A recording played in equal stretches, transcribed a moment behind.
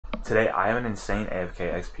Today I have an insane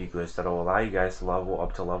AFK XP glitch that will allow you guys to level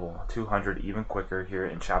up to level 200 even quicker here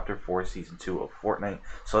in Chapter 4 Season 2 of Fortnite.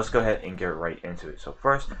 So let's go ahead and get right into it. So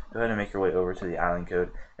first, go ahead and make your way over to the island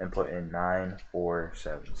code and put in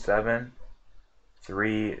 9477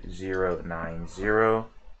 3090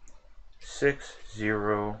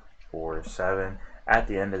 6047. At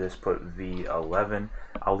the end of this, put V11.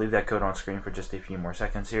 I'll leave that code on screen for just a few more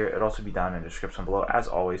seconds here. It'll also be down in the description below, as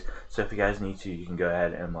always. So if you guys need to, you can go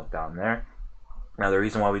ahead and look down there. Now, the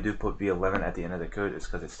reason why we do put V11 at the end of the code is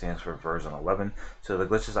because it stands for version 11. So the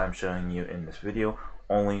glitches I'm showing you in this video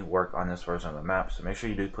only work on this version of the map. So make sure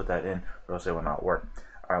you do put that in, or else it will not work.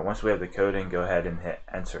 Alright, once we have the code in, go ahead and hit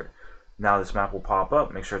enter. Now this map will pop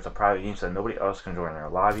up. Make sure it's a private game so that nobody else can join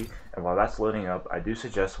our lobby. And while that's loading up, I do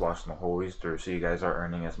suggest watching the whole way through so you guys are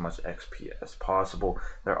earning as much XP as possible.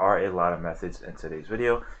 There are a lot of methods in today's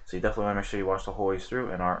video, so you definitely want to make sure you watch the whole way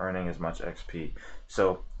through and are earning as much XP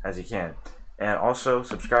as you can. And also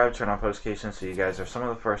subscribe, turn on notifications so you guys are some of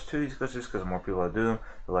the first to these glitches, because the more people that do them,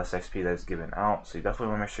 the less XP that's given out. So you definitely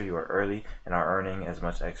want to make sure you are early and are earning as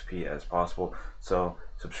much XP as possible. So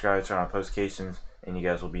subscribe, turn on notifications, and you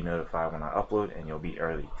guys will be notified when I upload, and you'll be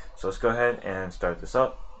early. So let's go ahead and start this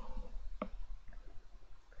up.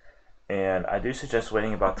 And I do suggest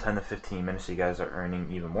waiting about 10 to 15 minutes so you guys are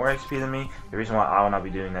earning even more XP than me. The reason why I will not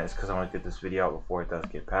be doing that is because I want to get this video out before it does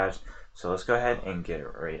get patched. So let's go ahead and get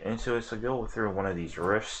right into it. So go through one of these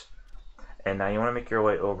rifts, and now you want to make your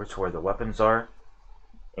way over to where the weapons are,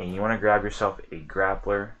 and you want to grab yourself a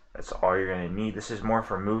grappler. That's all you're going to need. This is more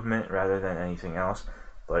for movement rather than anything else,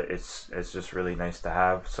 but it's just really nice to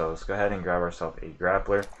have. So let's go ahead and grab ourselves a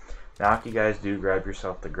grappler. Now if you guys do grab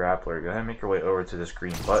yourself the grappler, go ahead and make your way over to this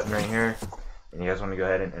green button right here, and you guys want to go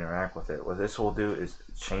ahead and interact with it. What this will do is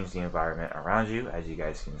change the environment around you, as you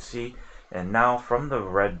guys can see. And now from the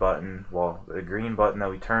red button, well, the green button that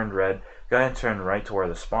we turned red, go ahead and turn right to where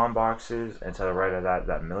the spawn box is, and to the right of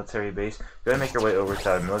that military base. Go ahead and make your way over to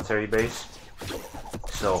that military base.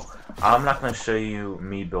 So I'm not going to show you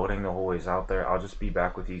me building the whole ways out there. I'll just be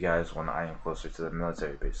back with you guys when I am closer to the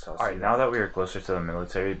military base. So alright, now that we are closer to the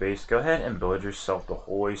military base, go ahead and build yourself the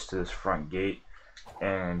whole ways to this front gate,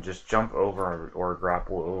 and just jump over or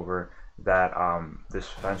grapple over that this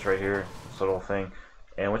fence right here, this little thing.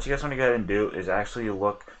 And what you guys want to go ahead and do is actually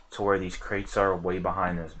look to where these crates are way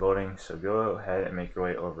behind this building. So go ahead and make your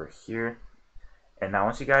way over here. And now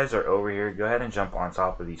once you guys are over here, go ahead and jump on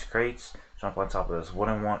top of these crates, jump on top of this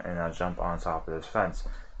wooden one, and now jump on top of this fence.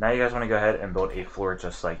 Now you guys want to go ahead and build a floor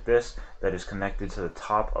just like this that is connected to the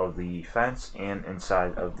top of the fence and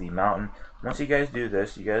inside of the mountain. Once you guys do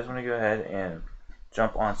this, you guys want to go ahead and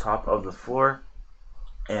jump on top of the floor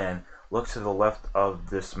and look to the left of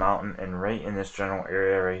this mountain, and right in this general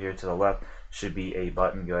area right here to the left should be a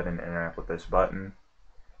button. Go ahead and interact with this button,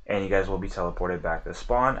 and you guys will be teleported back to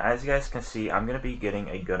spawn. As you guys can see, I'm going to be getting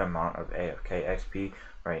a good amount of AFK XP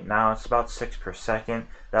right now. It's about 6 per second.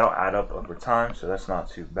 That'll add up over time, so that's not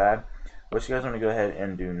too bad. What you guys want to go ahead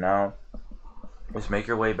and do now is make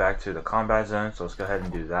your way back to the combat zone. So let's go ahead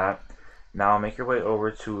and do that. Now make your way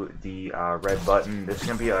over to the red button. This is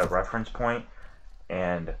going to be a reference point,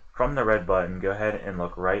 and from the red button, go ahead and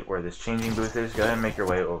look right where this changing booth is. Go ahead and make your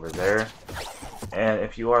way over there. And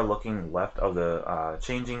if you are looking left of the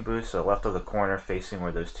changing booth, so left of the corner facing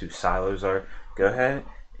where those two silos are, go ahead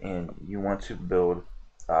and you want to build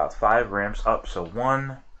 5 ramps up. So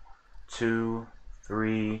 1, 2,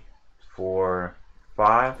 3, 4,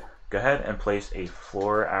 5. Go ahead and place a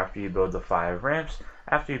floor after you build the 5 ramps.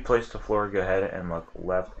 After you place the floor, go ahead and look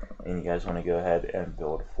left, and you guys want to go ahead and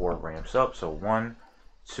build 4 ramps up. So 1,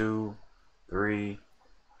 2, 3,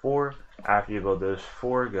 4. After you build those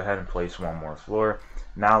 4, go ahead and place 1 more floor.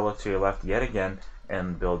 Now look to your left yet again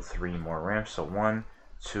and build 3 more ramps. So 1,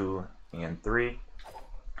 2, and 3.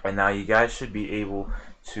 And now you guys should be able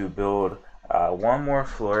to build 1 more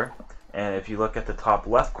floor. And if you look at the top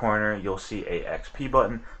left corner, you'll see a XP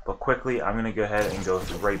button. But quickly, I'm going to go ahead and go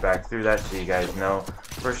right back through that so you guys know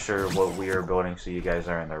for sure what we are building, so you guys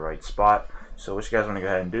are in the right spot. So what you guys want to go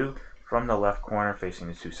ahead and do, from the left corner facing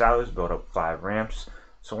the 2 silos, build up 5 ramps.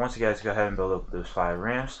 So once you guys go ahead and build up those 5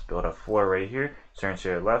 ramps, build up 4 right here, turn to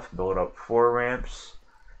your left, build up 4 ramps.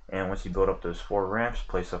 And once you build up those 4 ramps,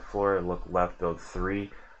 place a floor, look left, build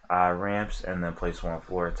 3 ramps, and then place 1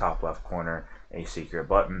 floor, top left corner, a secret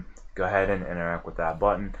button. Go ahead and interact with that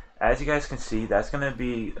button. As you guys can see, that's going to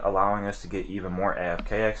be allowing us to get even more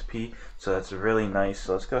AFK XP, so that's really nice.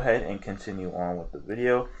 So let's go ahead and continue on with the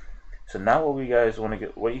video. So now what you guys want to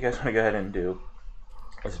go ahead and do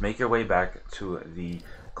is make your way back to the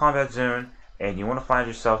combat zone, and you want to find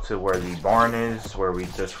yourself to where the barn is, where we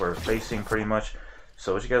just were facing pretty much.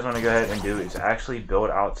 So what you guys want to go ahead and do is actually build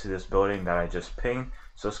out to this building that I just pinged.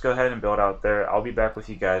 So let's go ahead and build out there. I'll be back with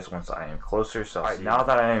you guys once I am closer. So alright, now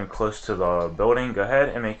that I am close to the building, go ahead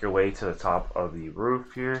and make your way to the top of the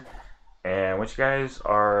roof here. And what you guys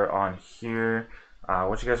are on here,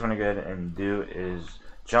 what you guys want to go ahead and do is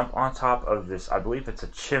jump on top of this. I believe it's a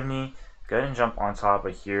chimney. Go ahead and jump on top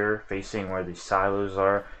of here, facing where the silos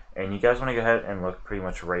are. And you guys want to go ahead and look pretty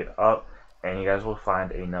much right up, and you guys will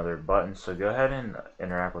find another button. So go ahead and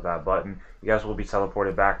interact with that button. You guys will be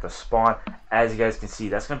teleported back to spawn. As you guys can see,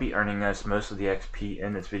 that's going to be earning us most of the XP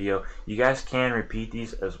in this video. You guys can repeat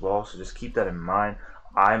these as well, so just keep that in mind.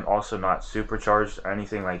 I'm also not supercharged or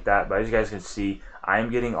anything like that, but as you guys can see, I'm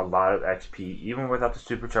getting a lot of XP even without the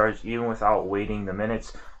supercharge, even without waiting the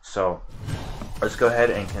minutes. So let's go ahead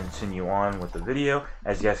and continue on with the video.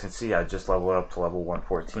 As you guys can see, I just leveled up to level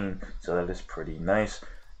 114, so that is pretty nice.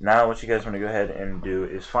 Now what you guys want to go ahead and do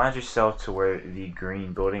is find yourself to where the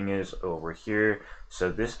green building is over here.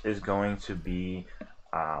 So this is going to be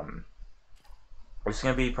it's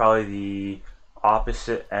going to be probably the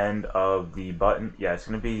opposite end of the button. Yeah, it's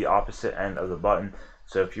going to be the opposite end of the button.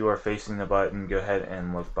 So if you are facing the button, go ahead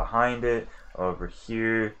and look behind it over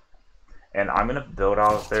here. And I'm going to build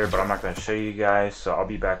out there, but I'm not going to show you guys. So I'll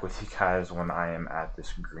be back with you guys when I am at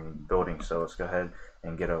this green building. So let's go ahead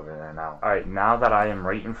and get over there now. Alright, now that I am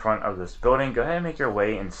right in front of this building, go ahead and make your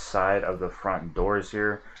way inside of the front doors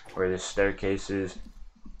here, where this staircase is.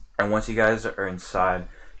 And once you guys are inside,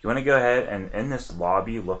 you want to go ahead and in this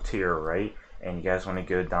lobby, look to your right. And you guys want to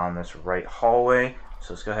go down this right hallway.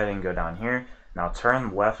 So let's go ahead and go down here. Now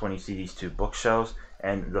turn left when you see these two bookshelves,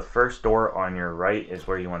 and the first door on your right is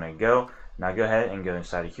where you want to go. Now go ahead and go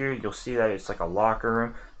inside of here. You'll see that it's like a locker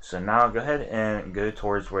room. So now go ahead and go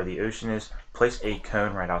towards where the ocean is. Place a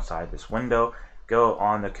cone right outside this window. Go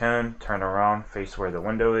on the cone, turn around, face where the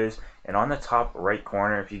window is, and on the top right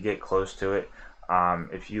corner, if you get close to it,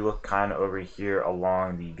 if you look kind of over here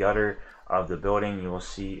along the gutter of the building, you will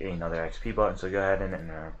see another XP button. So go ahead and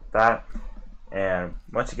interact with that. And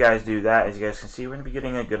once you guys do that, as you guys can see, we're going to be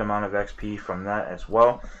getting a good amount of XP from that as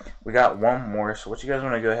well. We got one more. So what you guys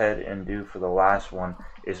want to go ahead and do for the last one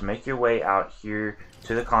is make your way out here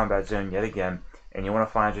to the combat zone yet again. And you want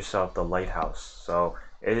to find yourself the lighthouse. So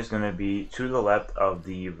it is going to be to the left of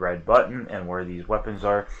the red button and where these weapons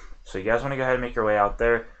are. So you guys want to go ahead and make your way out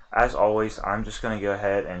there. As always, I'm just going to go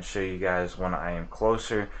ahead and show you guys when I am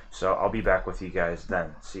closer, so I'll be back with you guys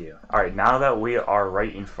then. See you. Alright, now that we are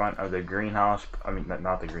right in front of the greenhouse, I mean,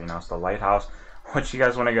 not the greenhouse, the lighthouse, what you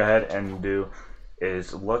guys want to go ahead and do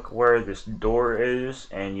is look where this door is,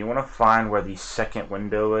 and you want to find where the second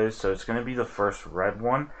window is. So it's going to be the first red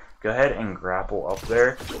one. Go ahead and grapple up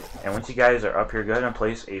there, and once you guys are up here, go ahead and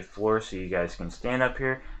place a floor so you guys can stand up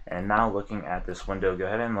here. And now looking at this window, go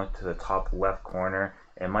ahead and look to the top left corner.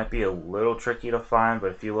 It might be a little tricky to find,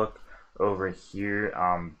 but if you look over here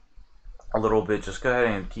a little bit, just go ahead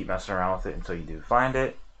and keep messing around with it until you do find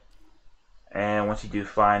it. And once you do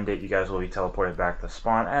find it, you guys will be teleported back to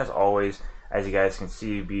spawn. As always, as you guys can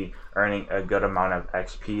see, you'll be earning a good amount of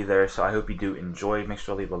XP there. So I hope you do enjoy. Make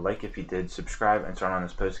sure to leave a like if you did, subscribe, and turn on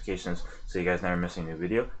those notifications so you guys never miss a new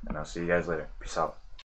video. And I'll see you guys later. Peace out.